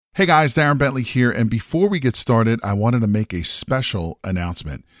Hey guys, Darren Bentley here, and before we get started, I wanted to make a special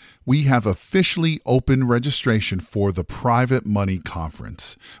announcement. We have officially opened registration for the Private Money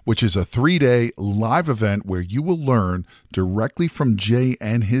Conference, which is a 3-day live event where you will learn directly from Jay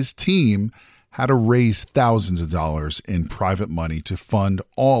and his team how to raise thousands of dollars in private money to fund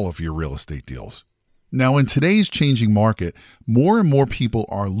all of your real estate deals. Now, in today's changing market, more and more people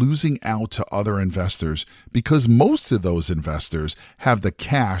are losing out to other investors because most of those investors have the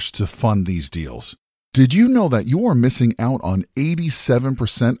cash to fund these deals. Did you know that you are missing out on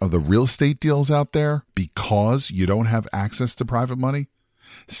 87% of the real estate deals out there because you don't have access to private money?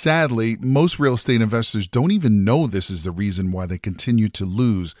 Sadly, most real estate investors don't even know this is the reason why they continue to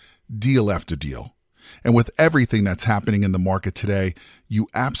lose deal after deal. And with everything that's happening in the market today, you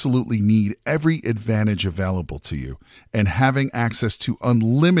absolutely need every advantage available to you. And having access to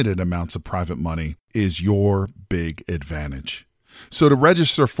unlimited amounts of private money is your big advantage. So to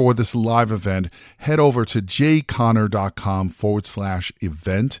register for this live event, head over to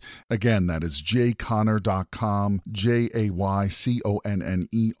jayconner.com/event. Again, that is jayconner.com,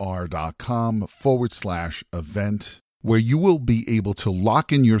 jayconner.com/event, where you will be able to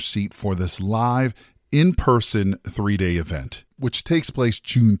lock in your seat for this live in-person 3-day event, which takes place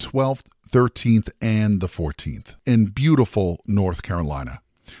June 12th, 13th, and the 14th in beautiful North Carolina.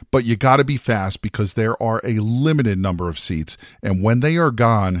 But you got to be fast because there are a limited number of seats, and when they are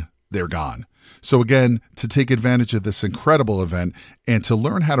gone, they're gone. So again, to take advantage of this incredible event and to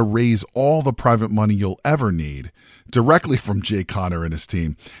learn how to raise all the private money you'll ever need directly from Jay Conner and his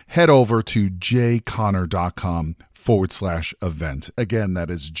team, head over to jayconner.com/event. Again,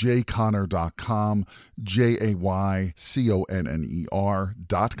 that is jayconner.com,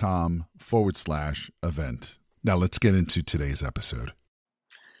 jayconner.com/event. Now let's get into today's episode.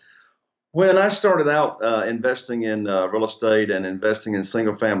 When I started out investing in real estate and investing in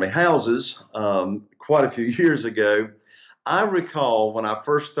single-family houses quite a few years ago, I recall when I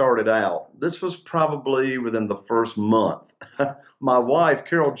first started out, this was probably within the first month, my wife,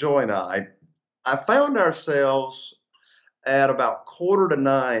 Carol Joy, and I found ourselves at about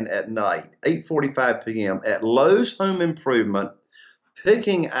 8:45 at night, 8:45 p.m. at Lowe's Home Improvement,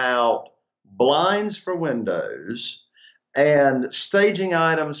 picking out blinds for windows and staging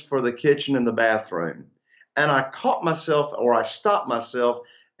items for the kitchen and the bathroom. And I stopped myself,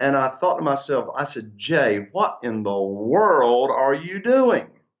 and I thought to myself, I said, Jay, what in the world are you doing?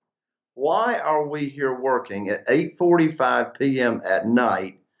 Why are we here working at 8:45 p.m. at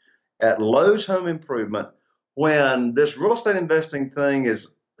night at Lowe's Home Improvement when this real estate investing thing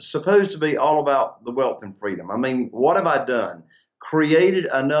is supposed to be all about the wealth and freedom? I mean, what have I done? Created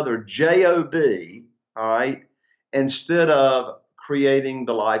another job, all right, instead of creating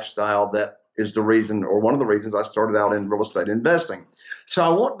the lifestyle that is the reason, or one of the reasons I started out in real estate investing. So I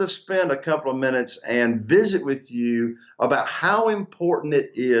want to spend a couple of minutes and visit with you about how important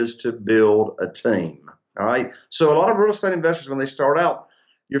it is to build a team. All right. So a lot of real estate investors, when they start out,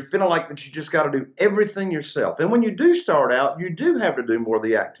 you're feeling like that you just got to do everything yourself. And when you do start out, you do have to do more of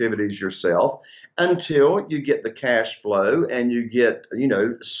the activities yourself until you get the cash flow and you get,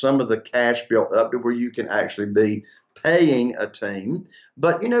 some of the cash built up to where you can actually be paying a team.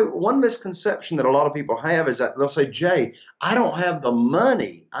 But, one misconception that a lot of people have is that they'll say, Jay, I don't have the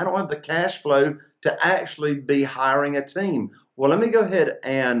money. I don't have the cash flow to actually be hiring a team. Well, let me go ahead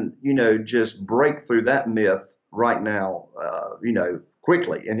and, just break through that myth right now,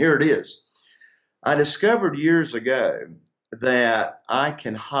 quickly. And here it is. I discovered years ago that I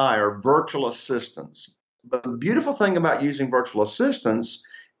can hire virtual assistants. But the beautiful thing about using virtual assistants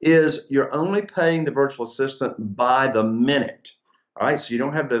is you're only paying the virtual assistant by the minute. All right. So you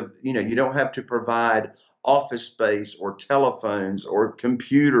don't have to provide office space or telephones or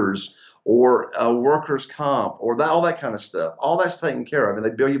computers or workers' comp or all that kind of stuff. All that's taken care of, and they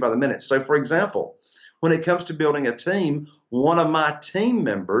bill you by the minute. So, for example, when it comes to building a team, one of my team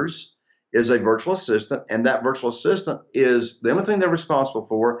members is a virtual assistant, and that virtual assistant is the only thing they're responsible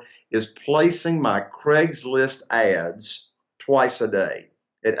for is placing my Craigslist ads twice a day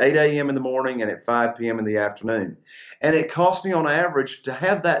at 8 a.m. in the morning and at 5 p.m. in the afternoon. And it costs me on average to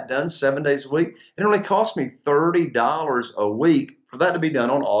have that done 7 days a week. It only costs me $30 a week for that to be done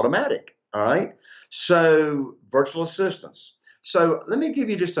on automatic. All right. So virtual assistants. So let me give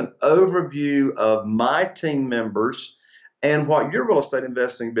you just an overview of my team members and what your real estate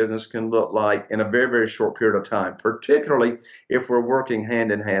investing business can look like in a very, very short period of time, particularly if we're working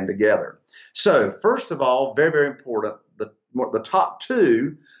hand in hand together. So first of all, very, very important, the top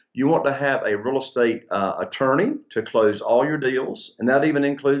two, you want to have a real estate attorney to close all your deals, and that even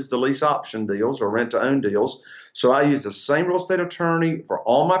includes the lease option deals or rent to own deals. So I use the same real estate attorney for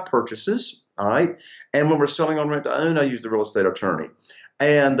all my purchases, all right? And when we're selling on rent to own, I use the real estate attorney.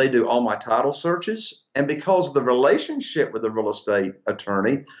 And they do all my title searches. And because of the relationship with the real estate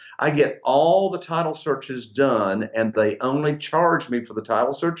attorney, I get all the title searches done, and they only charge me for the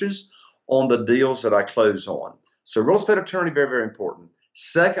title searches on the deals that I close on. So real estate attorney, very, very important.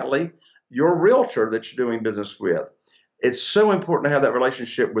 Secondly, your realtor that you're doing business with. It's so important to have that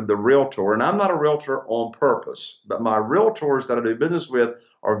relationship with the realtor. And I'm not a realtor on purpose, but my realtors that I do business with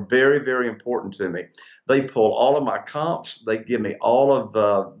are very, very important to me. They pull all of my comps. They give me all of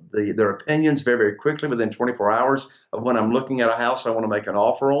their opinions very, very quickly within 24 hours of when I'm looking at a house I want to make an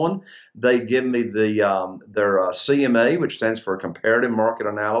offer on. They give me their CMA, which stands for comparative market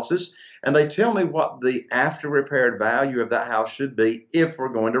analysis, and they tell me what the after repaired value of that house should be if we're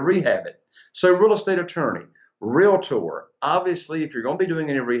going to rehab it. So real estate attorney. Realtor, obviously, if you're going to be doing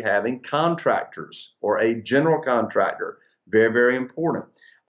any rehabbing, contractors or a general contractor, very, very important.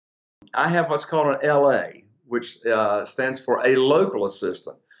 I have what's called an LA, which stands for a local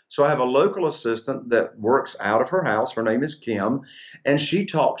assistant. So I have a local assistant that works out of her house. Her name is Kim, and she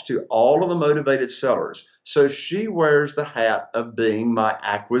talks to all of the motivated sellers. So she wears the hat of being my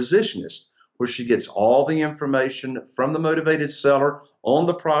acquisitionist, where she gets all the information from the motivated seller on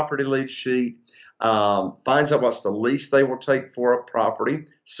the property lead sheet, finds out what's the least they will take for a property,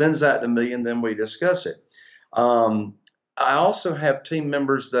 sends that to me, and then we discuss it. I also have team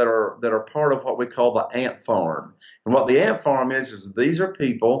members that are part of what we call the Ant Farm. And what the Ant Farm is these are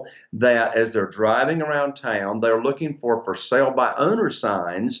people that, as they're driving around town, they're looking for sale by owner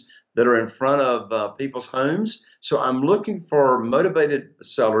signs that are in front of people's homes. So I'm looking for motivated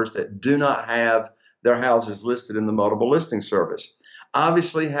sellers that do not have their houses listed in the multiple listing service.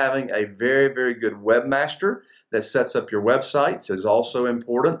 Obviously, having a very, very good webmaster that sets up your websites is also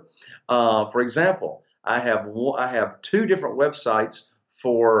important. For example, I have two different websites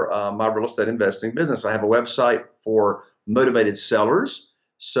for my real estate investing business. I have a website for motivated sellers.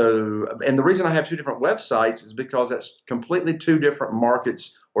 So, and the reason I have two different websites is because that's completely two different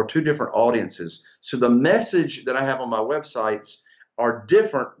markets or two different audiences. So the message that I have on my websites are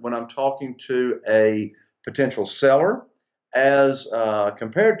different when I'm talking to a potential seller as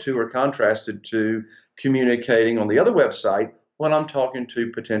compared to or contrasted to communicating on the other website when I'm talking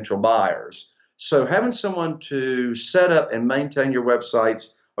to potential buyers. So having someone to set up and maintain your websites,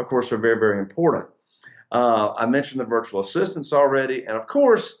 of course, are very, very important. I mentioned the virtual assistants already. And of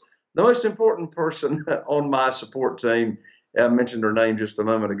course, the most important person on my support team, I mentioned her name just a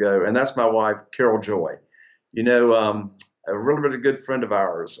moment ago, and that's my wife, Carol Joy. You know, a really, really good friend of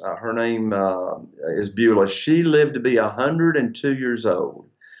ours, her name is Beulah. She lived to be 102 years old.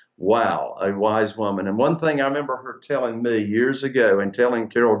 Wow, a wise woman. And one thing I remember her telling me years ago, and telling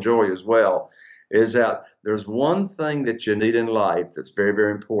Carol Joy as well, is that there's one thing that you need in life that's very,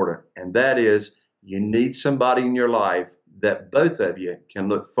 very important, and that is you need somebody in your life that both of you can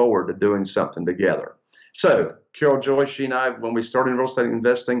look forward to doing something together. So Carol Joy, she and I, when we started in real estate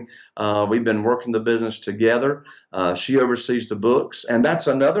investing, we've been working the business together. She oversees the books, and that's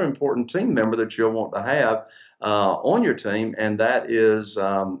another important team member that you'll want to have on your team, and that is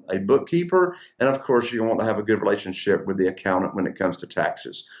a bookkeeper. And of course, you want to have a good relationship with the accountant when it comes to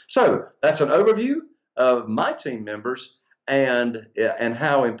taxes. So that's an overview of my team members and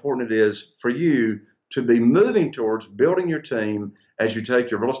how important it is for you to be moving towards building your team as you take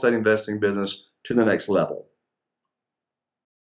your real estate investing business to the next level.